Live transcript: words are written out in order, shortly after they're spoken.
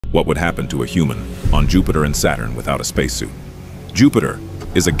What would happen to a human on Jupiter and Saturn without a spacesuit? Jupiter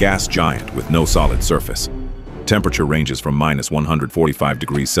is a gas giant with no solid surface. Temperature ranges from -145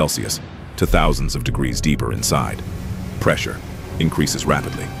 degrees Celsius to thousands of degrees deeper inside. Pressure increases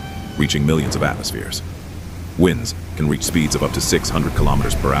rapidly, reaching millions of atmospheres. Winds can reach speeds of up to 600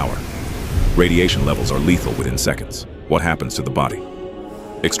 kilometers per hour. Radiation levels are lethal within seconds. What happens to the body?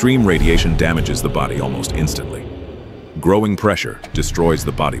 Extreme radiation damages the body almost instantly. Growing pressure destroys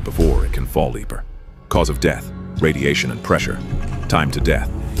the body before it can fall deeper. Cause of death: radiation and pressure. Time to death: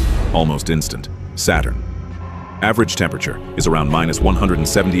 almost instant. Saturn. Average temperature is around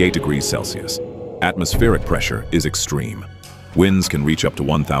 -178 degrees Celsius. Atmospheric pressure is extreme. Winds can reach up to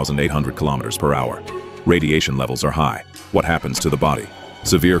 1,800 kilometers per hour. Radiation levels are high. What happens to the body?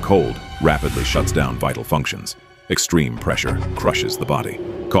 Severe cold rapidly shuts down vital functions. Extreme pressure crushes the body.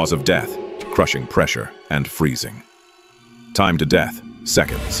 Cause of death: crushing pressure and freezing. Time to death: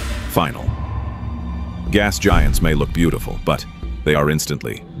 seconds. Final. Gas giants may look beautiful, but they are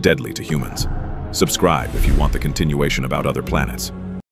instantly deadly to humans. Subscribe if you want the continuation about other planets.